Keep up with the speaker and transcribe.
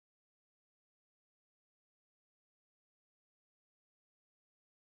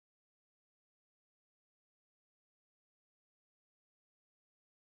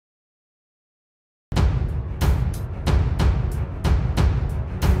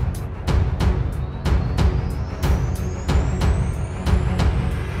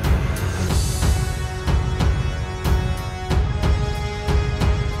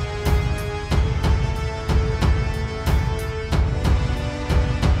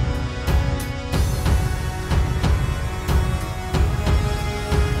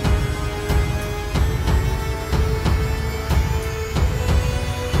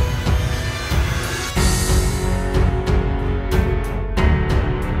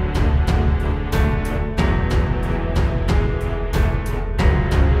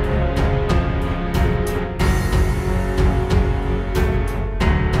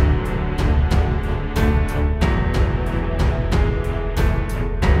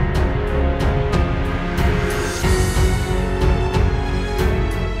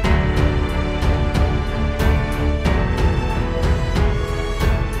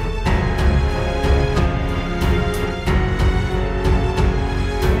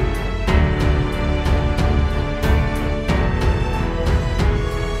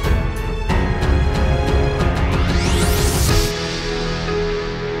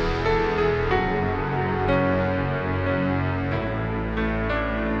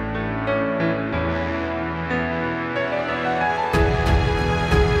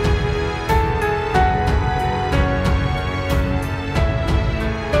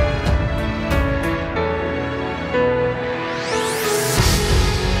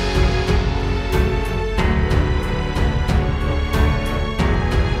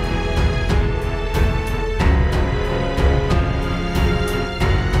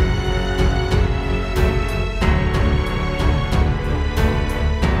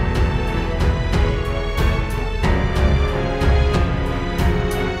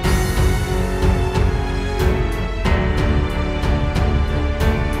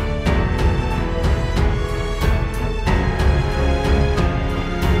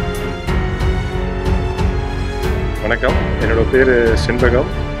வணக்கம், என்னோட பேர் செண்பகம்.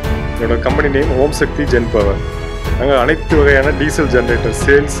 என்னோட company name Shakthi Gen Power. நாங்கள் அனைத்து வகையான diesel generator,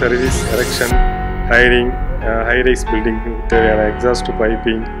 sales, service, erection, hiring, high-rise building தேவையான exhaust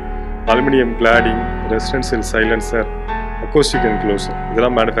piping, aluminium cladding, residential silencer, acoustic enclosure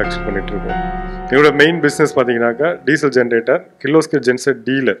இதெல்லாம் மேனுஃபேக்சர் பண்ணிட்டு இருக்கோம். எங்களோட மெயின் பிஸ்னஸ் பார்த்தீங்கன்னாக்கா diesel generator, கிலோஸ்கேர் genset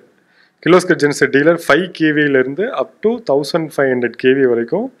dealer. கிலோஸ்கேர் genset dealer 5 kVலேருந்து up to 1500 kV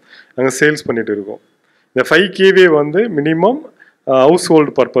வரைக்கும் நாங்கள் சேல்ஸ் பண்ணிட்டு இருக்கோம். இந்த 5 kV வந்து மினிமம் ஹவுஸ்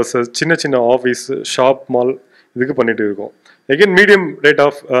ஹோல்டு பர்பஸஸ், சின்ன சின்ன ஆஃபீஸ், ஷாப், மால் இதுக்கு பண்ணிட்டு இருக்கோம். Again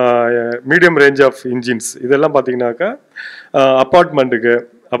medium range of engines இதெல்லாம் பார்த்தீங்கன்னாக்கா அப்பார்ட்மெண்ட்டுக்கு,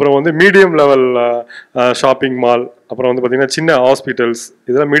 அப்புறம் வந்து மீடியம் லெவல் ஷாப்பிங் மால், அப்புறம் வந்து பார்த்தீங்கன்னா சின்ன ஹாஸ்பிட்டல்ஸ்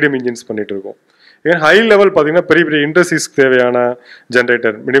இதெல்லாம் மீடியம் இன்ஜின்ஸ் பண்ணிட்டு இருக்கோம். ஏன் ஹை லெவல் பார்த்தீங்கன்னா பெரிய பெரிய இண்டஸ்ட்ரீஸ்க்கு தேவையான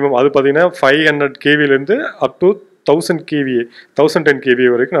ஜென்ரேட்டர் மினிமம் அது பார்த்தீங்கன்னா 500 kVலேருந்து அப் டு 1000 kVA 1010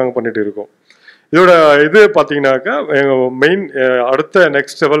 kVA வரைக்கும் நாங்கள் பண்ணிட்டு இருக்கோம். இதோட இது பார்த்தீங்கன்னாக்கா எங்கள் மெயின் அடுத்த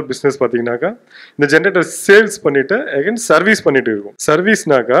நெக்ஸ்ட் லெவல் பிஸ்னஸ் பார்த்தீங்கன்னாக்கா இந்த ஜென்ரேட்டர் சேல்ஸ் பண்ணிவிட்டு எகைன் சர்வீஸ் பண்ணிட்டு இருக்கோம்.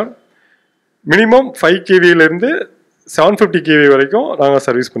 சர்வீஸ்னாக்கா மினிமம் 5 kVலேருந்து 750 kV வரைக்கும் நாங்கள்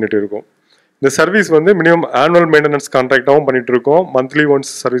சர்வீஸ் பண்ணிட்டு இருக்கோம். இந்த சர்வீஸ் வந்து மினிமம் ஆனுவல் மெயின்டெனன்ஸ் கான்ட்ராக்டாகவும் பண்ணிட்டு இருக்கோம், மந்த்லி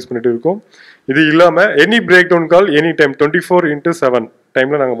ஒன்ஸ் சர்வீஸ் பண்ணிட்டு இருக்கோம். இது இல்லாமல் எனி பிரேக் டவுன் கால் எனி டைம் 24/7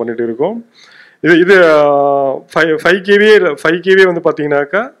 டைமில் நாங்கள் பண்ணிட்டு இருக்கோம். இது 5 kVA வந்து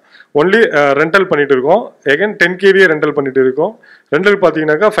பார்த்தீங்கன்னாக்கா ஒன்லி ரெண்டல் பண்ணிட்டு இருக்கோம். எகைன் 10 kVA ரெண்டல் பண்ணிட்டு இருக்கோம். ரெண்டல்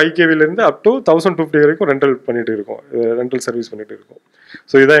பார்த்தீங்கன்னாக்கா 5 kVலேருந்து அப் டு 1050 வரைக்கும் ரெண்டல் பண்ணிட்டு இருக்கோம், ரெண்டல் சர்வீஸ் பண்ணிட்டு இருக்கோம்.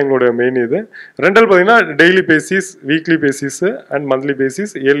 ஸோ இதான் எங்களோட மெயின் இது. ரெண்டல் பார்த்தீங்கன்னா daily basis, weekly basis and monthly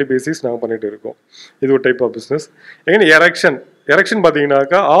basis, yearly basis நாங்கள் பண்ணிட்டு இருக்கோம். இது ஒரு type of business. Again erection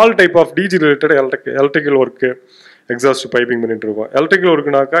பார்த்தீங்கன்னாக்கா all type of DG related electrical work, exhaust piping பண்ணிட்டு இருக்கோம். எலக்ட்ரிக்கல்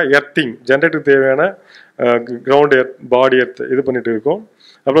ஒர்க்குனாக்கா எர்த்திங், ஜென்ரேட்டருக்கு தேவையான கிரவுண்ட் எர்த், பாடி எர்த் இது பண்ணிட்டு இருக்கோம்.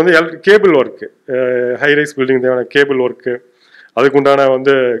 அப்புறம் வந்து கேபிள் ஒர்க்கு, ஹைரைஸ் பில்டிங் தேவையான கேபிள் ஒர்க்கு, அதுக்கு உண்டான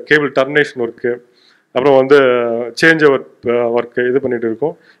வந்து கேபிள் டர்மினேஷன் ஒர்க்கு, அப்புறம் வந்து சேஞ்ச் ஓவர் ஒர்க்கு இது பண்ணிட்டு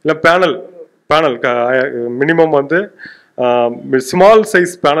இருக்கோம். இல்லை பேனல் மினிமம் வந்து small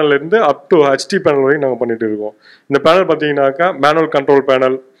size பேனல்லேருந்து up to HD panel வரைக்கும் நாங்கள் பண்ணிட்டு இருக்கோம். இந்த பேனல் பார்த்தீங்கன்னாக்கா மேனுவல் கண்ட்ரோல்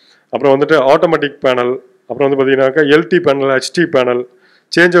பேனல், அப்புறம் வந்துட்டு ஆட்டோமேட்டிக் பேனல், அப்புறம் வந்து பார்த்தீங்கன்னாக்கா LT panel, HD panel,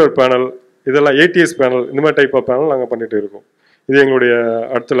 change over panel, இதெல்லாம் ஏடிஎஸ் பேனல், இந்த மாதிரி டைப் ஆஃப் பேனல் நாங்கள் பண்ணிட்டு இருக்கோம். இது எங்களுடைய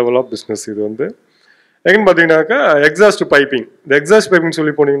அடுத்த லெவல் ஆஃப் பிஸ்னஸ். இது வந்து எங்கன்னு பார்த்தீங்கன்னாக்கா எக்ஸாஸ்ட் பைப்பிங். இந்த எக்ஸாஸ்ட் பைப்பிங்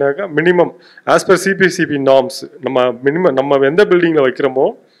சொல்லி போனீங்கன்னாக்கா minimum as per CPCB norms நம்ம எந்த பில்டிங்கில் வைக்கிறோமோ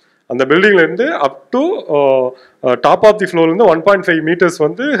அந்த பில்டிங்லேருந்து up to top of the ஃப்ளோர்லேருந்து 1.5 meters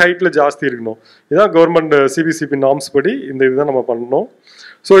வந்து ஹைட்டில் ஜாஸ்தி இருக்கணும். இதுதான் கவர்மெண்ட் சிபிசிபி நார்ம்ஸ் படி இந்த இதுதான் நம்ம பண்ணணும்.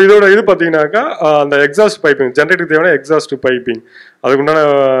 ஸோ இதோட இது பார்த்தீங்கன்னாக்கா அந்த எக்ஸாஸ்ட் பைப்பிங், ஜென்ரேட்டருக்கு தேவையான எக்ஸாஸ்ட் பைப்பிங், அதுக்குண்டான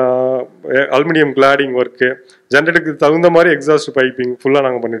அலுமினியம் கிளாடிங் ஒர்க்கு, ஜென்ரேட்டருக்கு தகுந்த மாதிரி எக்ஸாஸ்ட் பைப்பிங் ஃபுல்லாக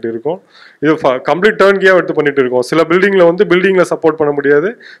நாங்கள் பண்ணிட்டு இருக்கோம். இது கம்ப்ளீட் டர்ன்கியாக எடுத்து பண்ணிட்டு இருக்கோம். சில பில்டிங்கில் வந்து பில்டிங்கில் சப்போர்ட் பண்ண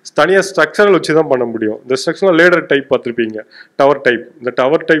முடியாது, தனியாக ஸ்ட்ரக்சரல் வச்சு தான் பண்ண முடியும். இந்த ஸ்ட்ரக்சரில் லேடர் டைப் பார்த்துருப்பீங்க, டவர் டைப். இந்த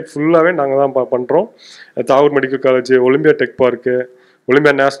டவர் டைப் ஃபுல்லாகவே நாங்கள் தான் பண்ணுறோம். Tagore medical college, Olympia tech park,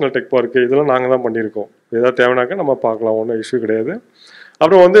 Olympia national tech park இதெல்லாம் நாங்கள் தான் பண்ணியிருக்கோம். ஏதாவது தேவைனாக்கா நம்ம பார்க்கலாம், ஒன்றும் இஷ்யூ கிடையாது.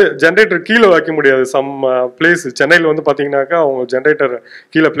 அப்புறம் வந்து ஜென்ரேட்டர் கீழே வைக்க முடியாது. சம் பிளேஸ் சென்னையில் வந்து பார்த்தீங்கன்னாக்கா அவங்க ஜென்ரேட்டர்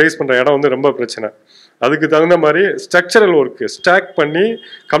கீழே பிளேஸ் பண்ணுற இடம் வந்து ரொம்ப பிரச்சனை. அதுக்கு தகுந்த மாதிரி ஸ்ட்ரக்சரல் ஒர்க்கு ஸ்டாக் பண்ணி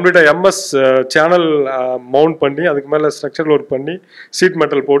கம்ப்ளீட்டாக எம்எஸ் சேனல் மவுண்ட் பண்ணி அதுக்கு மேலே ஸ்ட்ரக்சரல் ஒர்க் பண்ணி சீட்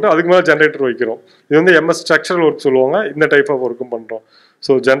மெட்டல் போட்டு அதுக்கு மேலே ஜென்ரேட்டர் வைக்கிறோம். இது வந்து எம்எஸ் ஸ்ட்ரக்சரல் ஒர்க் சொல்லுவாங்க. இந்த டைப் ஆஃப் ஒர்க்கும் பண்ணுறோம்.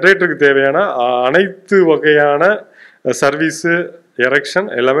 ஸோ ஜென்ரேட்டருக்கு தேவையான அனைத்து வகையான சர்வீஸு, எரெக்ஷன்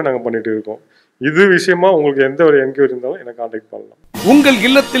எல்லாமே நாங்கள் பண்ணிட்டு இருக்கோம். இது விஷயமா உங்களுக்கு எந்த ஒரு என்கொயரி இருந்தாலும் என்னை கான்டாக்ட் பண்ணலாம். உங்கள்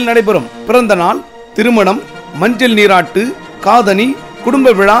இல்லத்தில் நடைபெறும் பிறந்த நாள், திருமணம், மஞ்சள் நீராட்டு, காதணி,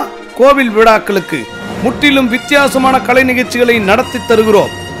 குடும்ப விழா, கோவில் விழாக்களுக்கு முற்றிலும் வித்தியாசமான கலை நிகழ்ச்சிகளை நடத்தி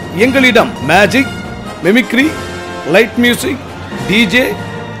தருகிறோம். எங்களிடம் magic, mimicry, light music, DJ,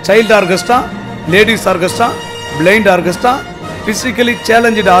 child orchestra, ladies orchestra, blind orchestra, physically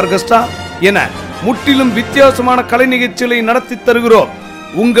challenge orchestra என முற்றிலும் வித்தியாசமான கலை நிகழ்ச்சிகளை நடத்தி தருகிறோம்.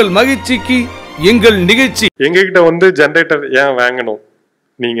 உங்கள் மகிழ்ச்சிக்கு எங்கள் நிகழ்ச்சி. எங்ககிட்ட வந்து ஜென்ரேட்டர் ஏன் வாங்கணும்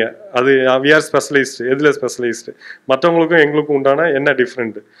நீங்க, அது வி ஆர் ஸ்பெஷலிஸ்ட். எதுல ஸ்பெஷலிஸ்ட்? மற்றவங்களுக்கும் எங்களுக்கும் உண்டான என்ன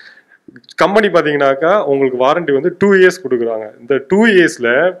டிஃப்ரெண்ட்? கம்பெனி பார்த்தீங்கன்னாக்கா உங்களுக்கு வாரண்டி வந்து 2 years கொடுக்குறாங்க. இந்த 2 yearsல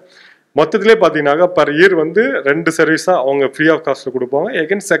மொத்தத்திலே பார்த்தீங்கன்னாக்கா பர் இயர் வந்து 2 சர்வீஸ் தான் அவங்க ஃப்ரீ ஆஃப் காஸ்ட்டில் கொடுப்பாங்க.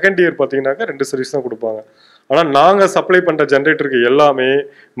 எகைன் செகண்ட் இயர் பார்த்தீங்கன்னாக்கா 2 சர்வீஸ் தான் கொடுப்பாங்க. ஆனால் நாங்கள் சப்ளை பண்ணுற ஜென்ரேட்டருக்கு எல்லாமே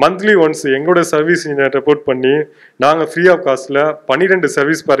மந்த்லி ஒன்ஸ் எங்களோட சர்வீஸ் இன்ஜினியர் ரிப்போர்ட் பண்ணி நாங்கள் free of காஸ்ட்டில் 12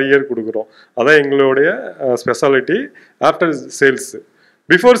 service per year கொடுக்குறோம். அதான் எங்களுடைய speciality after sales.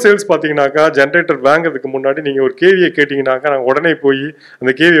 Before sales பார்த்தீங்கன்னாக்கா ஜென்ரேட்டர் வாங்குறதுக்கு முன்னாடி நீங்கள் ஒரு கேவியை கேட்டிங்கனாக்கா நாங்கள் உடனே போய்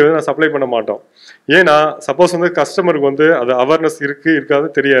அந்த கேவியை வந்து நான் சப்ளை பண்ண மாட்டோம். ஏன்னா சப்போஸ் வந்து கஸ்டமருக்கு வந்து அது அவேர்னஸ் இருக்காது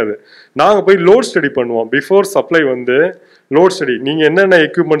தெரியாது. நாங்கள் போய் லோட் ஸ்டடி பண்ணுவோம். பிஃபோர் சப்ளை வந்து லோட் ஸ்டடி, நீங்கள் என்னென்ன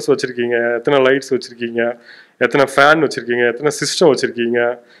எக்யூப்மெண்ட்ஸ் வச்சுருக்கீங்க, எத்தனை லைட்ஸ் வச்சுருக்கீங்க, எத்தனை ஃபேன் வச்சுருக்கீங்க, எத்தனை சிஸ்டம் வச்சுருக்கீங்க,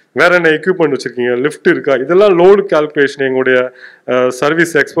 வேற என்ன எக்யூப்மெண்ட் வச்சுருக்கீங்க, லிஃப்ட் இருக்கா, இதெல்லாம் லோடு கால்குலேஷன் எங்களுடைய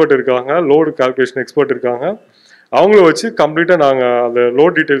சர்வீஸ் எக்ஸ்பர்ட் இருக்காங்க, லோடு கால்குலேஷன் எக்ஸ்பர்ட் இருக்காங்க. அவங்கள வச்சு கம்ப்ளீட்டாக நாங்கள் அந்த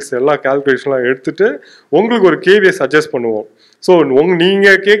லோட் டீட்டெயில்ஸ் எல்லாம் கால்குலேஷன்லாம் எடுத்துகிட்டு உங்களுக்கு ஒரு கேவியை சஜஸ்ட் பண்ணுவோம். ஸோ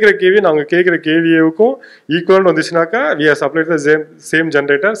நீங்கள் கேட்குற கேவியை நாங்கள் கேட்குற கேவியவுக்கும் ஈக்குவல்னு வந்துச்சுனாக்கா we are supply the same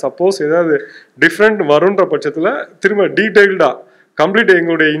generator. Suppose ஏதாவது டிஃப்ரெண்ட் வருன்ற பட்சத்தில் திரும்ப டீட்டெயில்டாக கம்ப்ளீட்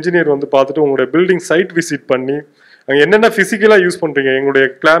எங்களுடைய இன்ஜினியர் வந்து பார்த்துட்டு உங்களுடைய பில்டிங் சைட் விசிட் பண்ணி அங்கே என்னென்ன ஃபிசிக்கலாக யூஸ் பண்ணுறீங்க, எங்களுடைய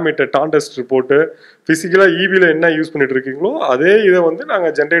கிளாமீட்டர் டாண்டஸ்ட் போட்டு ஃபிசிக்கலாக ஈவியில் என்ன யூஸ் பண்ணிட்டு இருக்கீங்களோ அதே இதை வந்து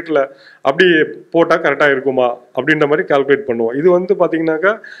நாங்கள் ஜென்ரேட்டரில் அப்படி போட்டால் கரெக்டாக இருக்குமா அப்படின்ற மாதிரி கால்குலேட் பண்ணுவோம். இது வந்து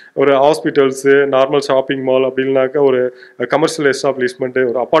பார்த்தீங்கன்னாக்கா ஒரு ஹாஸ்பிட்டல்ஸு, நார்மல் ஷாப்பிங் மால் அப்படின்னாக்கா ஒரு கமர்ஷியல் எஸ்டாப்ளிஷ்மெண்ட்டு,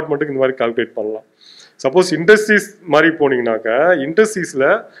 ஒரு அப்பார்ட்மெண்ட்டுக்கு இந்த மாதிரி கால்குலேட் பண்ணலாம். சப்போஸ் இண்டஸ்ட்ரீஸ் மாதிரி போனீங்கன்னாக்கா இண்டஸ்ட்ரீஸில்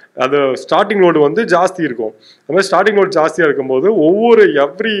அது ஸ்டார்டிங் லோடு வந்து ஜாஸ்தி இருக்கும். அந்த மாதிரி ஸ்டார்டிங் லோடு ஜாஸ்தியாக இருக்கும்போது ஒவ்வொரு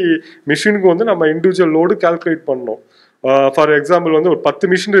எவ்ரி மிஷினுக்கும் வந்து நம்ம இண்டிவிஜுவல் லோடு கால்குலேட் பண்ணணும். ஃபார் எக்ஸாம்பிள் வந்து ஒரு 10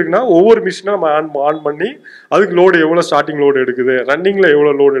 மிஷின் இருக்குன்னா ஒவ்வொரு மிஷினை நம்ம ஆன் பண்ணி அதுக்கு லோடு எவ்வளோ ஸ்டார்டிங் லோடு எடுக்குது, ரன்னிங்கில்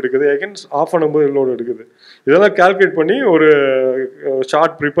எவ்வளோ லோடு எடுக்குது, எகென் ஆஃப் பண்ணும்போது லோடு எடுக்குது, இதெல்லாம் கால்குலேட் பண்ணி ஒரு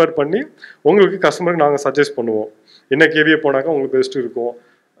ஷார்ட் ப்ரிப்பேர் பண்ணி உங்களுக்கு கஸ்டமருக்கு நாங்கள் சஜஸ்ட் பண்ணுவோம் என்ன கேவியே போனாக்கா உங்களுக்கு பெஸ்ட் இருக்கும்.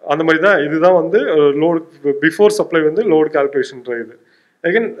 அந்த மாதிரி தான் இதுதான் வந்து லோடு பிஃபோர் சப்ளை வந்து லோடு கால்குலேஷன்ற இது.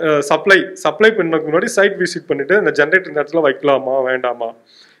 அகைன் சப்ளை பண்ணதுக்கு முன்னாடி சைட் விசிட் பண்ணிவிட்டு இந்த ஜென்ரேட்டர் இந்த இடத்துல வைக்கலாமா வேண்டாமா,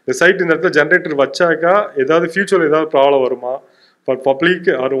 இந்த சைட் இந்த இடத்துல ஜென்ரேட்டர் வச்சாக்கா ஏதாவது ஃபியூச்சரில் ஏதாவது ப்ராப்ளம் வருமா ஃபார் பப்ளிக்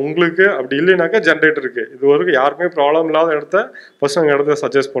அது உங்களுக்கு, அப்படி இல்லைனாக்கா ஜென்ரேட்டருக்கு இது வரைக்கும் யாருக்குமே ப்ராப்ளம் இல்லாத இடத்த ஃபர்ஸ்ட் நாங்கள் இடத்த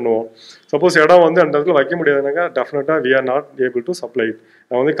சஜஸ்ட் பண்ணுவோம். சப்போஸ் இடம் வந்து அந்த இடத்துல வைக்க முடியாதுனாக்கா டெஃபினட்டாக we are not able to supply.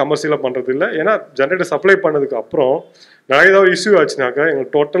 நான் வந்து கமர்ஷியலாக பண்ணுறது இல்லை. ஏன்னா ஜென்ரேட்டர் சப்ளை பண்ணதுக்கு அப்புறம் நிறைய ஏதாவது இஷ்யூ ஆச்சுனாக்கா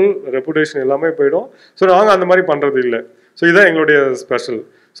எங்களுக்கு டோட்டல் ரெப்புடேஷன் எல்லாமே போயிடும். ஸோ நாங்கள் அந்த மாதிரி பண்ணுறது இல்லை. ஸோ இதுதான் எங்களுடைய special.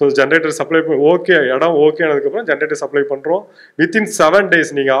 So generator supply okay, இடம் ஓகே ஆனதுக்கப்புறம் ஜென்ரேட்டர் சப்ளை பண்ணுறோம். வித்தின் 7 days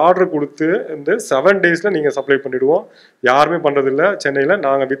நீங்கள் ஆர்டர் கொடுத்து இந்த 7 days நீங்கள் சப்ளை பண்ணிவிடுவோம். யாருமே பண்ணுறதில்ல சென்னையில்.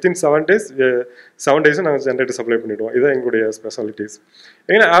 நாங்கள் வித்தின் 7 days நாங்கள் ஜென்ரேட்டர் சப்ளை பண்ணிவிடுவோம். இதுதான் எங்களுடைய ஸ்பெஷாலிட்டிஸ்.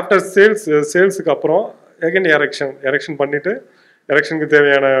 ஏன்னா ஆஃப்டர் சேல்ஸுக்கு அப்புறம் எகைன் எரெக்ஷன் பண்ணிவிட்டு எரெக்ஷனுக்கு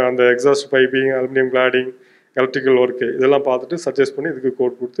தேவையான அந்த exhaust piping, aluminium cladding, electrical work இதெல்லாம் பார்த்துட்டு சஜஸ்ட் பண்ணி இதுக்கு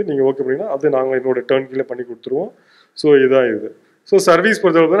கோட் கொடுத்து நீங்கள் ஓகே பண்ணிங்கன்னா அது நாங்கள் என்னோட டர்ன் கீழே பண்ணி கொடுத்துருவோம். ஸோ இதுதான் இது. ஸோ சர்வீஸ்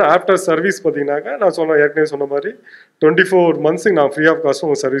பொறுத்தவரை ஆஃப்டர் சர்வீஸ் பார்த்தீங்கன்னாக்கா நான் ஏற்கனவே சொன்ன மாதிரி 24 months நான் ஃப்ரீ ஆஃப் காஸ்ட்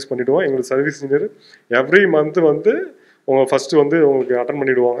உங்களுக்கு சர்வீஸ் பண்ணிவிடுவோம். எங்களுக்கு சர்வீஸ் இன்ஜினியர் எவ்ரி மந்த் வந்து உங்கள் ஃபஸ்ட்டு வந்து உங்களுக்கு அட்டன்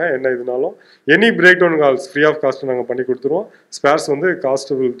பண்ணிவிடுவாங்க. என்ன இதுனாலும் any break down calls free of cost நாங்கள் பண்ணி கொடுத்துருவோம். ஸ்பேர்ஸ் வந்து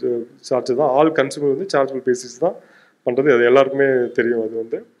காஸ்டபிள் சார்ஜ் தான், ஆல் கன்சூமர் வந்து சார்ஜபிள் பேசிஸ் தான் பண்ணுறது. அது எல்லாருக்குமே தெரியும். அது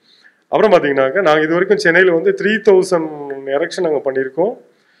வந்து அப்புறம் பார்த்தீங்கன்னாக்கா நாங்கள் இது வரைக்கும் சென்னையில் வந்து 3000 எரெக்ஷன் நாங்கள் பண்ணியிருக்கோம்.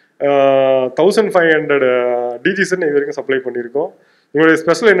 1500 டிஜிசன் இது வரைக்கும் சப்ளை பண்ணியிருக்கோம். எங்களுடைய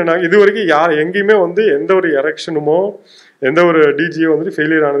ஸ்பெஷல் என்னென்னா இது வரைக்கும் எங்கேயுமே வந்து எந்த ஒரு எரெக்ஷனுமோ எந்த ஒரு டிஜியோ வந்துட்டு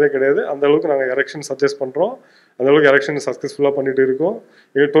ஃபெயிலியர் ஆனதே கிடையாது. அந்த அளவுக்கு நாங்கள் எரெக்ஷன் சஜஸ்ட் பண்ணுறோம். அந்த அளவுக்கு எரெக்ஷன் சக்ஸஸ்ஃபுல்லாக பண்ணிட்டு இருக்கோம்.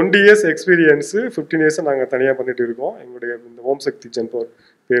 எங்களுக்கு 20 years எக்ஸ்பீரியன்ஸு, 15 years நாங்கள் தனியாக பண்ணிட்டு இருக்கோம் எங்களுடைய இந்த ஓம் சக்தி ஜென் பவர்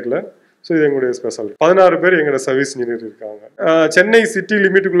பேரில். ஸோ இது எங்களுடைய ஸ்பெஷாலிட்டி. 16 பேர் எங்களோட சர்வீஸ் இன்ஜினியர் இருக்காங்க. Chennai city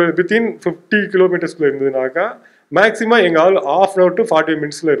லிமிட்டுக்குள்ளே within 50 kilometers இருந்ததுனாக்கா maximum எங்கள் ஆள் 1/2 hour to 45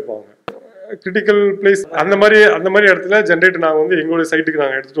 minutes இருப்பாங்க. கிரிட்டிக்கல் பிளேஸ் அந்த மாதிரி இடத்துல ஜென்ரேட்டர் நாங்கள் வந்து எங்களுடைய சைட்டுக்கு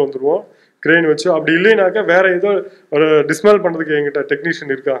நாங்கள் எடுத்துகிட்டு வந்துடுவோம் கிரெயின் வச்சு. அப்படி இல்லைனாக்கா வேற ஏதோ ஒரு டிஸ்மேல் பண்ணுறதுக்கு எங்கிட்ட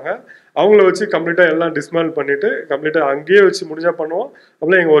டெக்னீஷியன் இருக்காங்க. அவங்கள வச்சு கம்ப்ளீட்டாக எல்லாம் டிஸ்மேல் பண்ணிவிட்டு கம்ப்ளீட்டாக அங்கேயே வச்சு முடிஞ்சால் பண்ணுவோம்.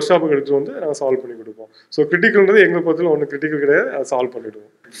 அப்படிலாம் எங்கள் ஒர்க் ஷாப்புக்கு எடுத்துகிட்டு வந்து நாங்கள் சால்வ் பண்ணி கொடுப்போம். ஸோ கிரிட்டிக்கல்ன்றது எங்களை பொறுத்தவரை ஒன்றும் கிரிட்டிக்கல் கிடையாது, அதை சால்வ்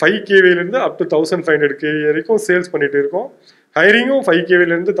பண்ணிவிடுவோம். 5 kVலேருந்து அப் டு 1500 kV வரைக்கும் சேல்ஸ் பண்ணிட்டு இருக்கோம். ஹைரிங்கும் 5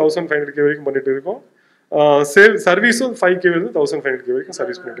 kVலேருந்து 1500 kV வரைக்கும் பண்ணிட்டு இருக்கோம். சர்வீஸும் 5 kVலேருந்து 1500 kV வரைக்கும்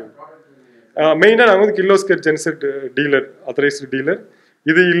சர்வீஸ் பண்ணிட்டு இருக்கோம். மெயினாக நாங்கள் வந்து Kirloskar genset dealer, authorised dealer.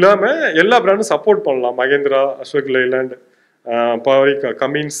 இது இல்லாமல் எல்லா பிராண்டும் சப்போர்ட் பண்ணலாம். Mahindra, Ashok Leyland, பவரிக்,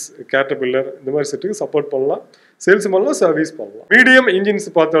 Cummins, caterpillar இந்த மாதிரி செட்டுக்கு சப்போர்ட் பண்ணலாம். சேல்ஸ் பண்ணலாம், சர்வீஸ் பண்ணலாம். மீடியம் இன்ஜின்ஸ்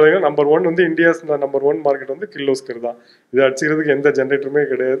பார்த்தீங்கன்னா நம்பர் 1 வந்து இந்தியாஸ் நம்பர் 1 மார்க்கெட் வந்து கிர்லோஸ்கர் தான். இது அடிச்சுக்கிறதுக்கு எந்த ஜென்ரேட்டருமே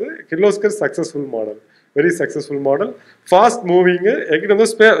கிடையாது. Kirloskar successful model, very successful model, fast moving. எங்கிட்ட வந்து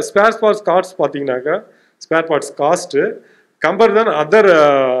ஸ்பேர் பார்ட்ஸ் காஸ்ட் பார்த்தீங்கன்னாக்கா ஸ்பேர் பார்ட்ஸ் காஸ்ட்டு கம்பேர் தான் other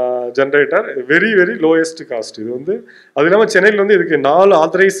generator very very lowest cost. இது வந்து அது இல்லாமல் சென்னையில் வந்து இதுக்கு 4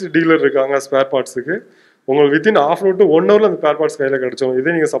 ஆத்தரைஸ்டு டீலர் இருக்காங்க ஸ்பேர் பார்ட்ஸுக்கு. உங்களுக்கு வித்தின் 1/2 hour to 1 hour அந்த ஸ்பேர் பார்ட்ஸ் கையில் கிடச்சோம்.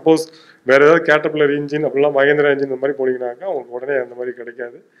 இதே நீங்கள் சப்போஸ் வேறு ஏதாவது கேட்டர்பில்லர் இன்ஜின் அப்படிலாம் மகேந்திரா இன்ஜின் இந்த மாதிரி போனீங்கன்னாக்கா உங்களுக்கு உடனே அந்த மாதிரி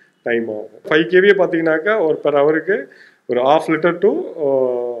கிடைக்காது, டைம் ஆகும். 5 kV பார்த்தீங்கன்னாக்கா ஒரு பெர் ஹவருக்கு ஒரு 1/2 liter to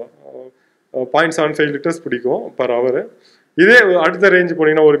 0.75 liters பிடிக்கும் பெர் ஹவர். இதே அடுத்த ரேஞ்ச்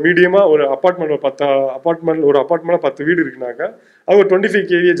போனீங்கன்னா ஒரு மீடியமாக ஒரு அப்பார்ட்மெண்ட் ஒரு 10 அப்பார்ட்மெண்ட் ஒரு அப்பார்ட்மெண்ட்டில் 10 வீடு இருக்குனாக்கா அது ஒரு 25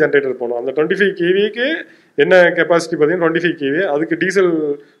 kVA ஜென்ரேட்டர் போகணும். அந்த 25 kVAக்கு என்ன கெப்பாசிட்டி பார்த்தீங்கன்னா 25 kVA. அதுக்கு டீசல்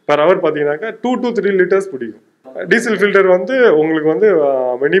பர் ஹவர் பார்த்தீங்கன்னாக்கா 2 to 3 liters பிடிக்கும். டீசல் ஃபில்டர் வந்து உங்களுக்கு வந்து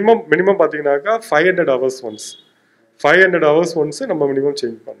மினிமம் பார்த்தீங்கன்னாக்கா 500 hours ஒன்ஸ் 500 hours ஒன்ஸ் நம்ம மினிமம்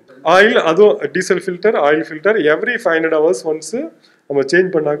சேஞ்ச் பண்ணணும். ஆயில் அதுவும் diesel filter oil filter every 500 hours once நம்ம சேஞ்ச்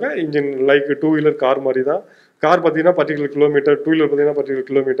பண்ணாக்கா இன்ஜின் லைக் 2-wheeler கார் மாதிரி தான். கார் பார்த்தீங்கன்னா பர்டிகுலர் கிலோமீட்டர், 2-wheeler பார்த்தீங்கன்னா பர்டிகுலர்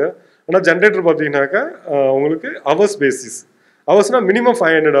கிலோமீட்டர். ஆனால் ஜென்ரேட்டர் பார்த்தீங்கன்னாக்கா உங்களுக்கு ஹவர்ஸ் பேசிஸ். ஹவர்ஸ்னா மினிமம்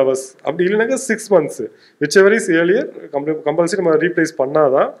 500 hours, அப்படி இல்லைனாக்கா 6 months which ever is earlier compulsory நம்ம ரீப்ளேஸ்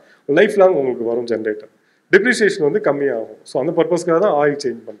பண்ணாதான் லைஃப் லாங் உங்களுக்கு வரும் ஜென்ரேட்டர். டெப்ரிசியேஷன் வந்து கம்மியாகும். ஸோ அந்த பர்பஸ்க்காக தான் ஆயில்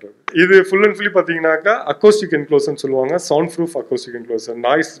சேஞ்ச் பண்ணுறது. இது ஃபுல் அண்ட் ஃபுல்லி பார்த்தீங்கன்னாக்கா அக்கோஸ்டிக் என்க்ளோசர்னு சொல்லுவாங்க. Sound proof acoustic enclosure,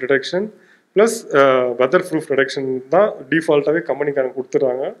 noise reduction plus weather proof reduction தான் டிஃபால்ட்டாகவே கம்பெனிக்காரங்க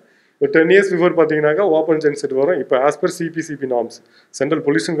கொடுத்துட்றாங்க. ஒரு 10 years பிஃபோர் பார்த்தீங்கன்னாக்கா ஓப்பன் ஜென்செட் வரும். இப்போ as per CPCB norms, central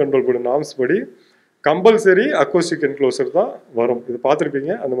pollution control board norms படி கம்பல்சரி அக்கோஸ்டிக் என்க்ளோசர் தான் வரும். இது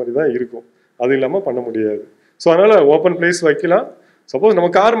பார்த்துருப்பீங்க, அந்த மாதிரி தான் இருக்கும். அது இல்லாமல் பண்ண முடியாது. ஸோ அதனால் ஓப்பன் பிளேஸ் வைக்கலாம். சப்போஸ்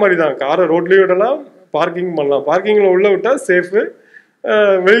நம்ம கார் மாதிரி தான், காரை ரோட்லேயே விடலாம், பார்க்கிங் பண்ணலாம். பார்க்கிங்கில் உள்ளே விட்டால் சேஃபு.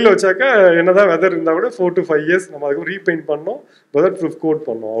 வெளியில் வச்சாக்கா என்னதான் வெதர் இருந்தால் கூட 4 to 5 years நம்ம அதுக்கு ரீபெயிண்ட் பண்ணோம், வெதர் ப்ரூஃப் கோட்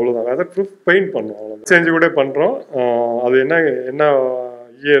பண்ணோம், அவ்வளோதான். வெதர் ப்ரூஃப் பெயிண்ட் பண்ணோம், அவ்வளோதான். சேஞ்சு கூட பண்ணுறோம். அது என்ன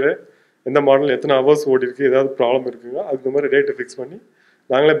இயரு, எந்த மாடல், எத்தனை ஹவர்ஸ் ஓடி இருக்குது, ஏதாவது ப்ராப்ளம் இருக்குங்க, அதுக்கு மாதிரி ரேட்டை ஃபிக்ஸ் பண்ணி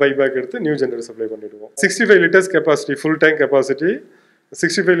நாங்களே பைபேக் எடுத்து நியூ ஜென்ரேட்டர் சப்ளை பண்ணிவிடுவோம். 65 liters capacity, full tank capacity.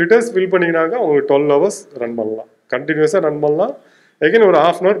 65 liters fill பண்ணிங்கனாக்கா உங்களுக்கு 12 hours ரன் பண்ணலாம், கண்டினியூஸாக ரன் பண்ணலாம். எகைன் ஒரு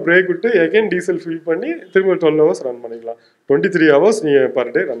 1/2 hour பிரேக் விட்டு எகைன் டீசல் ஃபில் பண்ணி திரும்ப 12 hours ரன் பண்ணிக்கலாம். 23 hours நீங்கள்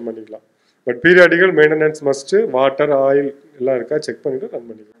பர் டே ரன் பண்ணிக்கலாம். But periodical maintenance must, water oil எல்லாம் இருக்கா செக் பண்ணிவிட்டு ரன்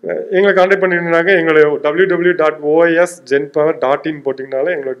பண்ணிக்கலாம். எங்களை கான்டாக்ட் பண்ணியிருந்தாங்க. எங்களை www.oisgenpower.in போட்டிங்கனாலே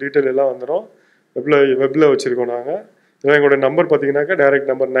எங்களோட டீட்டெயில் எல்லாம் வந்துடும். வெப்பில் வச்சுருக்கோம் நாங்கள். இதான் எங்களோட நம்பர் பார்த்தீங்கன்னாக்கா டைரக்ட்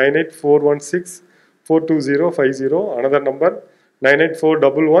நம்பர் 98416-42050. அனதர் நம்பர்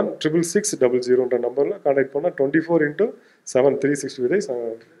 98411-66600 நம்பரில் கான்டாக்ட் பண்ணால் 24/7 365 days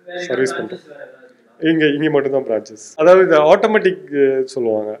சர்வீஸ் பண்ணுறோம். இங்கே மட்டும்தான் பிரான்ச்சஸ். அதாவது இது ஆட்டோமேட்டிக்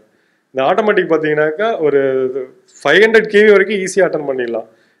சொல்லுவாங்க. இந்த ஆட்டோமேட்டிக் பார்த்தீங்கன்னாக்கா ஒரு 500 kV வரைக்கும் ஈஸியாக அட்டன் பண்ணிடலாம்.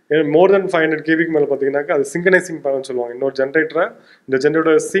 மோர் தென் 500 kVக்கு மேலே பார்த்தீங்கன்னாக்கா அது சிங்கனைசிங் பேனல்னு சொல்லுவாங்க. இன்னொரு ஜென்ரேட்டரை இந்த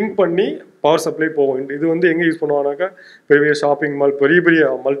ஜென்ரேட்டரை சிங்க் பண்ணி பவர் சப்ளை போகும். இது வந்து எங்கே யூஸ் பண்ணுவாங்கனாக்கா பெரிய ஷாப்பிங் மால், பெரிய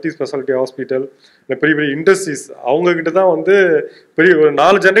மல்டி ஸ்பெஷாலிட்டி ஹாஸ்பிட்டல், இல்லை பெரிய இண்டஸ்ட்ரீஸ், அவங்கக்கிட்ட தான் வந்து ஒரு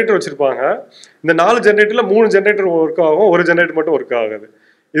 4 ஜென்ரேட்டர் வச்சுருப்பாங்க. இந்த 4 ஜென்ரேட்டரில் 3 ஜென்ரேட்டர் ஒர்க் ஆகும், ஒரு ஜென்ரேட்டர் மட்டும் ஒர்க் ஆகாது.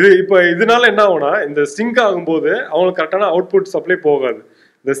 இப்போ இதனால என்ன ஆகும்னா இந்த சிங்க் ஆகும்போது அவங்களுக்கு கரெக்டான அவுட்புட் சப்ளை போகாது.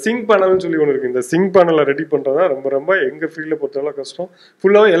 இந்த சிங்க் பேனல்னு சொல்லி ஒன்று இருக்குது. இந்த சிங்க் பேனலை ரெடி பண்ணுறதா ரொம்ப எங்கள் ஃபீல்டில் பொறுத்தவரை கஷ்டம்.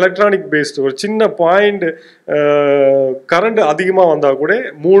 ஃபுல்லாகவே எலக்ட்ரானிக் பேஸ்டு. ஒரு சின்ன பாயிண்ட் கரண்ட் அதிகமாக வந்தால் கூட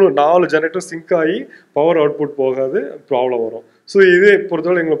 3-4 ஜெனரேட்டர் சிங்க் ஆகி பவர் அவுட்புட் போகாது, ப்ராப்ளம் வரும். ஸோ இது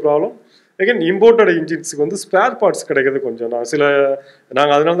பொறுத்தவரை எங்களுக்கு ப்ராப்ளம். எகைன் இம்போர்ட்டட் இன்ஜின்ஸுக்கு வந்து ஸ்பேர் பார்ட்ஸ் கிடைக்கிறது கொஞ்சம்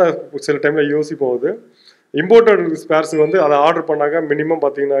நாங்கள் அதனால தான் சில டைமில் யோசிப்போம். அது இம்போர்ட்டட் ஸ்பேர்ஸுக்கு வந்து அதை ஆர்டர் பண்ணாக்க மினிமம்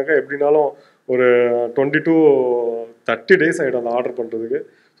பார்த்தீங்கன்னாக்கா எப்படினாலும் ஒரு 20 to 30 days ஆகிடும் அதை ஆர்டர் பண்ணுறதுக்கு.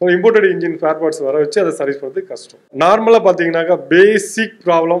 So imported engine spare parts வர வச்சு அதை சர்வீஸ் பண்ணுறதுக்கு கஷ்டம். நார்மலாக பார்த்தீங்கன்னாக்கா பேசிக்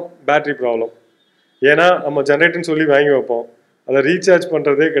ப்ராப்ளம் பேட்டரி ப்ராப்ளம். ஏன்னா நம்ம ஜென்ரேட்டர்னு சொல்லி வாங்கி வைப்போம், அதை ரீசார்ஜ்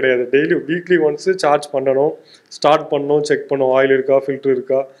பண்ணுறதே கிடையாது. டெய்லி வீக்லி ஒன்ஸு சார்ஜ் பண்ணணும், ஸ்டார்ட் பண்ணணும், செக் பண்ணணும் ஆயில் இருக்கா, ஃபில்ட்ரு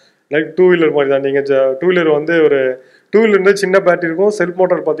இருக்கா. லைக் 2-wheeler மாதிரி தான். நீங்கள் 2-wheeler வந்து ஒரு 2-wheeler சின்ன பேட்டரி இருக்கும். செல்ஃப்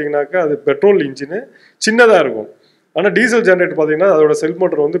மோட்டர் பார்த்தீங்கன்னாக்கா அது பெட்ரோல் இன்ஜினு சின்னதாக இருக்கும். ஆனால் டீசல் ஜென்ரேட்டர் பார்த்தீங்கன்னா அதோட செல்ஃப்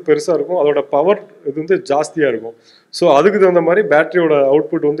மோட்டர் வந்து பெருசாக இருக்கும், அதோட பவர் இது வந்து ஜாஸ்தியாக இருக்கும். ஸோ அதுக்கு தகுந்த மாதிரி பேட்டரியோட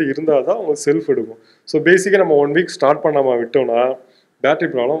அவுட்புட் வந்து இருந்தால் தான் உங்களுக்கு செல்ஃப் எடுக்கும். ஸோ பேசிக்காக நம்ம 1 week ஸ்டார்ட் பண்ணாமல் விட்டோம்னா பேட்டரி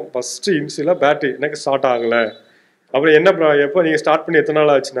ப்ராப்ளம். ஃபஸ்ட்டு இன்சியலாக பேட்டரி எனக்கு ஸ்டார்ட் ஆகலை. அப்புறம் எப்போ நீங்கள் ஸ்டார்ட் பண்ணி எத்தனை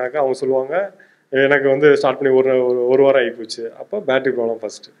நாள் ஆச்சுனாக்கா அவங்க சொல்லுவாங்க எனக்கு வந்து ஸ்டார்ட் பண்ணி ஒரு வாரம் ஆகிப்போச்சு. அப்போ பேட்டரி ப்ராப்ளம்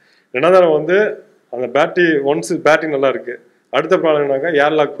ஃபஸ்ட்டு. ரெண்டாவது வந்து அந்த பேட்டரி ஒன்ஸ் பேட்டரி நல்லா இருக்குது, அடுத்த ப்ராப்ளம் என்னன்னாக்கா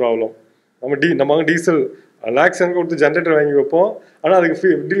ஏர்லாக் ப்ராப்ளம். நம்ம டீசல் லேக்ஸ் கொடுத்து ஜென்ரேட்டர் வாங்கி வைப்போம், ஆனால் அதுக்கு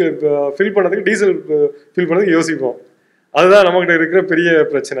ஃபில் பண்ணதுக்கு டீசல் ஃபில் பண்ணதுக்கு யோசிப்போம். அதுதான் நம்மகிட்ட இருக்கிற பெரிய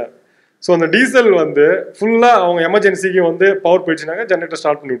பிரச்சனை. ஸோ அந்த டீசல் வந்து ஃபுல்லாக அவங்க எமர்ஜென்சிக்கு வந்து பவர் போயிடுச்சுனாக்கா ஜென்ரேட்டர்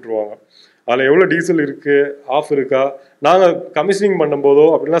ஸ்டார்ட் பண்ணி விட்ருவாங்க. அதில் எவ்வளோ டீசல் இருக்குது, ஆஃப் இருக்கா, நாங்கள் கமிஷனிங் பண்ணும்போதோ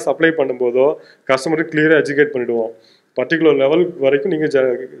அப்படிலாம் சப்ளை பண்ணும்போதோ கஸ்டமருக்கு கிளியராக எஜுகேட் பண்ணிவிடுவோம். பர்டிகுலர் லெவல் வரைக்கும் நீங்கள்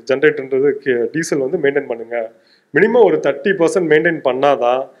ஜென்ரேட்டர்ன்றது டீசல் வந்து மெயின்டைன் பண்ணுங்கள். மினிமம் ஒரு 30% மெயின்டைன் பண்ணால்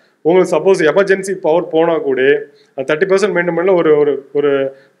தான் உங்களுக்கு சப்போஸ் எமர்ஜென்சி பவர் போனால் கூட அந்த 30% மெயின்டைன் பண்ணல ஒரு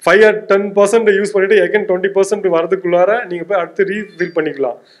 5 or 10% யூஸ் பண்ணிவிட்டு எகைன் 20% வரதுக்குள்ளார நீங்கள் போய் அடுத்து ரீஃபில்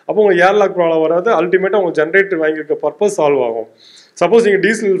பண்ணிக்கலாம். அப்போ உங்களுக்கு ஏர்லாக் ப்ராப்ளம் வராது. அல்டிமேட்டாக உங்கள் ஜென்ரேட்டர் வாங்கியிருக்க பர்பஸ் சால்வ் ஆகும். சப்போஸ் நீங்கள்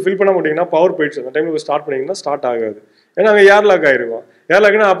டீசல் ஃபில் பண்ண மாட்டீங்கன்னா பவர் போயிடுச்சு, அந்த டைமில் ஸ்டார்ட் பண்ணிங்கன்னா ஸ்டார்ட் ஆகாது. ஏன்னா அங்கே ஏர்லாக் ஆகிருக்கும்.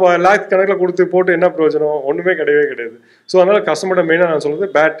 ஏர்லாக்னா அப்போ லேக்ஸ் கணக்கில் கொடுத்து போட்டு என்ன பிரயோஜனம்? ஒன்றுமே கிடையவே கிடையாது. ஸோ அதனால் கஸ்டமர்கிட்ட மெயினாக நான் சொல்கிறது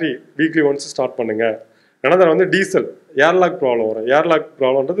பேட்டரி வீக்லி ஒன்ஸ் ஸ்டார்ட் பண்ணுங்கள். ரெண்டாவது வந்து டீசல் ஏர்லாக் ப்ராப்ளம் வரும். ஏர்லாக்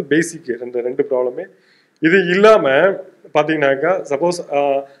ப்ராப்ளம்ன்றது பேசிக் ரெண்டு ப்ராப்ளமே. இது இல்லாமல் பார்த்தீங்கன்னாக்கா சப்போஸ்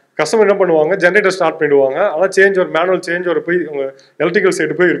கஸ்டமர் என்ன பண்ணுவாங்க, ஜென்ரேட்டர் ஸ்டார்ட் பண்ணிடுவாங்க. ஆனால் சேஞ்ச் ஒரு மேனுவல் சேஞ்ச் ஒரு போய் உங்கள் எலக்ட்ரிக்கல்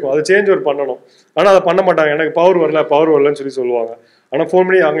சைடு போய் இருக்கும், அதை சேஞ்ச் ஒரு பண்ணணும். ஆனால் அதை பண்ண மாட்டாங்க, எனக்கு பவர் வரலன்னு சொல்லி சொல்லுவாங்க. ஆனால் ஃபோன்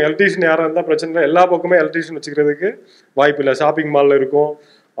பண்ணி அவங்க எலக்ட்ரிஷியன் யாராக இருந்தால் பிரச்சனை இல்லை, எல்லா பக்கமே எலக்ட்ரிஷியன் வச்சுக்கிறதுக்கு வாய்ப்பு இல்லை. ஷாப்பிங் மாலில் இருக்கும்,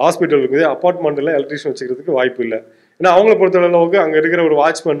 ஹாஸ்பிட்டல் இருக்குது, அப்பார்ட்மெண்ட்டில் எலக்ட்ரிஷியன் வச்சுக்கிறதுக்கு வாய்ப்பு இல்லை. ஏன்னா அவங்கள பொறுத்தளவுக்கு அங்கே இருக்கிற ஒரு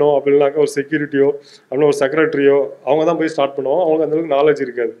வாட்ச்மேனோ அப்படின்னாக்கா ஒரு செக்யூரிட்டியோ அப்படின்னு ஒரு செக்ரட்டரியோ அவங்க தான் போய் ஸ்டார்ட் பண்ணுவோம். அவங்களுக்கு அந்தளவுக்கு நாலேஜ்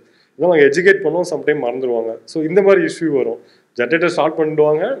இருக்காது. இதெல்லாம் அவங்க எஜுகேட் பண்ணுவோம், சம்டைம் மறந்துடுவாங்க. ஸோ இந்த மாதிரி இஷ்யூ வரும். ஜென்ரேட்டர் ஸ்டார்ட்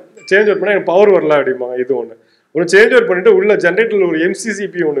பண்ணிடுவாங்க, சேஞ்ச் ஓவர் பண்ணால் எனக்கு பவர் வரல அப்படிம்பாங்க. இது ஒன்று சேஞ்ச் ஓவர் பண்ணிட்டு உள்ள ஜென்ரேட்டரில் ஒரு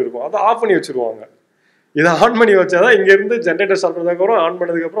எம்சிசிபி ஒன்று இருக்கும், அதை ஆஃப் பண்ணி வச்சுருவாங்க. இதை ஆன் பண்ணி வச்சாதான் இங்கேருந்து ஜென்ரேட்டர் ஸ்டார்ட் பண்ணதுக்கப்புறம் ஆன்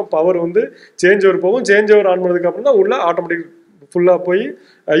பண்ணதுக்கப்புறம் பவர் வந்து சேஞ்ச் ஓவர் போகும். சேஞ்ச் ஓவர் ஆன் பண்ணதுக்கப்புறம் தான் உள்ள ஆட்டோமேட்டிக் ஃபுல்லாக போய்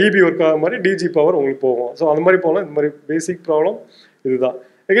இபி ஒர்க் ஆகிற மாதிரி டிஜி பவர் உங்களுக்கு போகும். ஸோ அந்த மாதிரி போகலாம். இந்த மாதிரி பேசிக் ப்ராப்ளம் இதுதான்.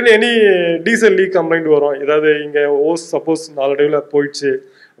 எனி டீசல் லீக் கம்ப்ளைண்ட் வரும். ஏதாவது இங்கே ஓஸ் சப்போஸ் 4 டைவில் போயிடுச்சு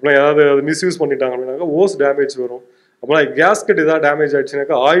அப்படின்னா, ஏதாவது அது மிஸ்யூஸ் பண்ணிட்டாங்க அப்படின்னாக்கா ஓஸ் டேமேஜ் வரும். அப்புறம் கேஸ்கெட் ஏதாவது டேமேஜ்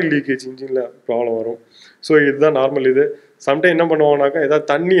ஆகிடுச்சுனாக்கா ஆயில் லீக்கேஜ் இன்ஜினில் ப்ராப்ளம் வரும். ஸோ இதுதான் நார்மல். இது சம்டைம் என்ன பண்ணுவாங்கனாக்கா, ஏதாவது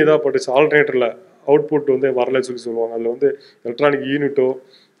தண்ணி ஏதாவது பட்டுச்சு ஆல்டர்னேட்டரில், அவுட்புட் வந்து வரலன்னு சொல்லுவாங்க. அதில் வந்து எலக்ட்ரானிக் யூனிட்டோ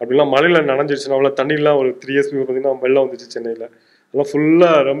அப்படிலாம் மழையில் நனைஞ்சிருச்சுன்னா அவ்வளோ தண்ணிலாம் ஒரு 3 years பார்த்தீங்கன்னா வெள்ளம் வந்துச்சு சென்னையில். அதெல்லாம்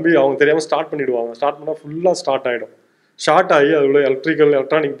ஃபுல்லாக ரொம்ப அவங்க தெரியாமல் ஸ்டார்ட் பண்ணிவிடுவாங்க. ஸ்டார்ட் பண்ணால் ஃபுல்லாக ஸ்டார்ட் ஆகிடும். ஷார்ட் ஆகி அது உள்ள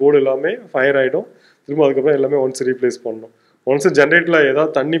எலக்ட்ரானிக் போர்டு எல்லாமே ஃபயர் ஆகிடும். திரும்ப அதுக்கப்புறம் எல்லாமே ஒன்ஸ் ரீப்ளேஸ் பண்ணணும். ஒன்ஸ் ஜென்ரேட்டரில்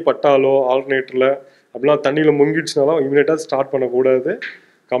ஏதாவது தண்ணி பட்டாலோ ஆல்டர்னேட்டரில் அப்படிலாம் தண்ணியில் முங்கிடுச்சுனாலும் இமீடியட்டாக ஸ்டார்ட் பண்ணக்கூடாது.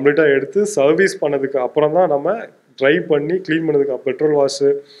 கம்ப்ளீட்டாக எடுத்து சர்வீஸ் பண்ணதுக்கு அப்புறம் தான் நம்ம ட்ரை பண்ணி க்ளீன் பண்ணதுக்கு பெட்ரோல் வாஷு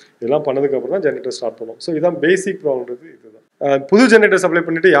இதெல்லாம் பண்ணதுக்கப்புறம் தான் ஜென்ரேட்டர் ஸ்டார்ட் பண்ணுவோம். ஸோ இதான் பேசிக் ப்ராப்ளம்ன்றது இதுதான். புது ஜென்ரேட்டர் சப்ளை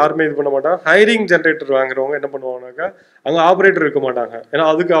பண்ணிட்டு யாருமே இது பண்ண மாட்டாங்க. ஹைரிங் ஜென்ரேட்டர் வாங்குறவங்க என்ன பண்ணுவாங்கனாக்கா, அங்கே ஆப்ரேட்டர் இருக்க மாட்டாங்க. ஏன்னா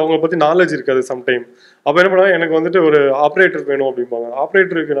அதுக்கு அவங்கள பற்றி நாலேஜ் இருக்காது சம்டைம். அப்போ என்ன பண்ணுவாங்க, எனக்கு வந்துட்டு ஒரு ஆப்ரேட்டர் வேணும் அப்படிம்பாங்க.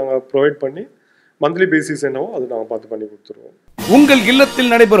 ஆப்ரேட்டருக்கு நாங்கள் ப்ரொவைட் பண்ணி மந்த்லி பேசிஸ் என்னவோ அது நாங்கள் பார்த்து பண்ணி கொடுத்துருவோம். உங்கள்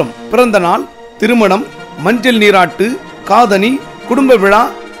இல்லத்தில் நடைபெறும் பிறந்த நாள், திருமணம், மஞ்சள் நீராட்டு, காதணி, குடும்ப விழா,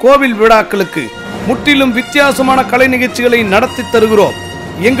 கோவில் விழாக்களுக்கு முற்றிலும் வித்தியாசமான கலை நிகழ்ச்சிகளை நடத்தி தருகிறோம்.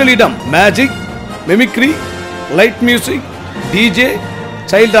 எங்களிடம் magic, mimicry, light music, DJ,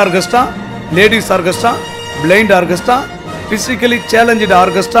 child orchestra, ladies orchestra, blind orchestra, physically challenge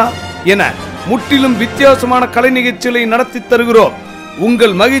orchestra என முற்றிலும் வித்தியாசமான கலை நிகழ்ச்சிகளை நடத்தி தருகிறோம்.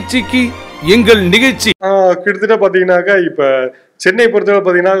 உங்கள் மகிழ்ச்சிக்கு எங்கள் நிகழ்ச்சி. கிட்டத்தட்ட பார்த்தீங்கன்னாக்கா இப்போ சென்னை பொறுத்தவரை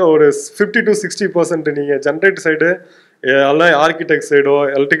பார்த்தீங்கன்னா ஒரு 50 to 60% நீங்கள் ஜென்ரேட்டர் சைடு எல்லாம் architect சைடோ,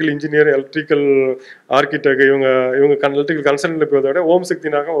 electrical engineer, electrical architect இவங்க எலக்ட்ரிக்கல் கன்சல்டன்ட் போகிறத விட ஓம்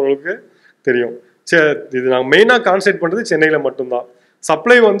சக்தினாக்கா உங்களுக்கு தெரியும். இது நாங்கள் மெயினாக கான்சென்ட்ரேட் பண்ணுறது சென்னையில் மட்டும்தான்.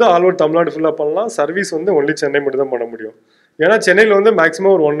 சப்ளை வந்து ஆல் ஓவர் தமிழ்நாடு ஃபுல்லாக பண்ணலாம். சர்வீஸ் வந்து ஒன்லி சென்னை மட்டும் தான் பண்ண முடியும். ஏன்னா சென்னையில் வந்து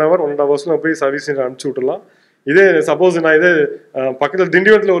மேக்ஸிமம் ஒரு 1 hour 1.5 hours போய் சர்வீஸ் அனுப்பிச்சி விட்டுலாம். இதே சப்போஸ் நான் பக்கத்தில்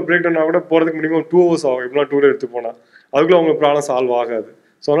திண்டிவனத்தில் ஒரு பிரேக் டவுன் கூட போகிறதுக்கு மினிமம் 2 hours ஆகும். இப்படிலாம் டூர் எடுத்து போனால் அதுக்குள்ளே உங்களுக்கு ப்ராப்ளம் சால்வ் ஆகாது.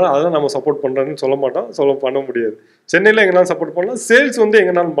 ஸோ அதனால் அதெல்லாம் நம்ம சப்போர்ட் பண்ணுறதுன்னு சொல்ல மாட்டோம், பண்ண முடியாது. சென்னையில் எங்கேனாலும் சப்போர்ட் பண்ணலாம். சேல்ஸ் வந்து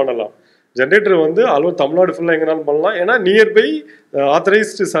எங்கேனாலும் பண்ணலாம். ஜென்ரேட்டர் வந்து ஆல்ஓவர் தமிழ்நாடு ஃபுல்லாக எங்கேனாலும் பண்ணலாம். ஏன்னா நியர்பை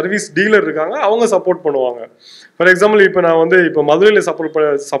ஆத்தரைஸ்டு சர்வீஸ் டீலர் இருக்காங்க, அவங்க சப்போர்ட் பண்ணுவாங்க. ஃபார் எக்ஸாம்பிள் இப்போ நான் வந்து இப்போ மதுரையில்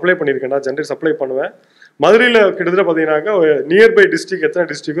சப்ளை பண்ணியிருக்கேன், நான் ஜென்ரேட்டர் சப்ளை பண்ணுவேன். மதுரையில் கிட்டத்தட்ட பார்த்தீங்கன்னாக்கா நியர்பை டிஸ்ட்ரிக்ட் எத்தனை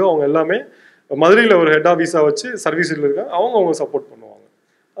டிஸ்ட்ரிக்டோ அவங்க எல்லாமே மதுரையில் ஒரு ஹெட் ஆஃபீஸாக வச்சு சர்வீஸில் இருக்காங்க, அவங்க சப்போர்ட் பண்ணுவாங்க.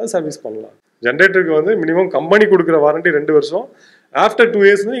 அது சர்வீஸ் பண்ணலாம். ஜென்ரேட்டருக்கு வந்து மினிமம் கம்பெனி கொடுக்குற வாரண்டி 2 வருஷம். ஆஃப்டர் 2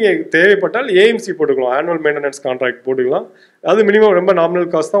 years நீங்கள் தேவைப்பட்டால் ஏஎம்சி போட்டுக்கலாம், ஆனுவல் மெயின்டெனன்ஸ் கான்ட்ராக்ட் போட்டுக்கலாம். அது மினிமம் ரொம்ப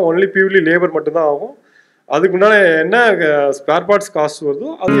நாமினல் காஸ்ட் தான், ஒன்லி பியூர்லி லேபர் மட்டும்தான் ஆகும். அதுக்கு முன்னால் என்ன ஸ்பேர் பார்ட்ஸ் காஸ்ட்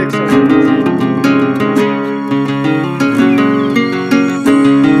வருதோ அது எக்ஸ்ட்ரா.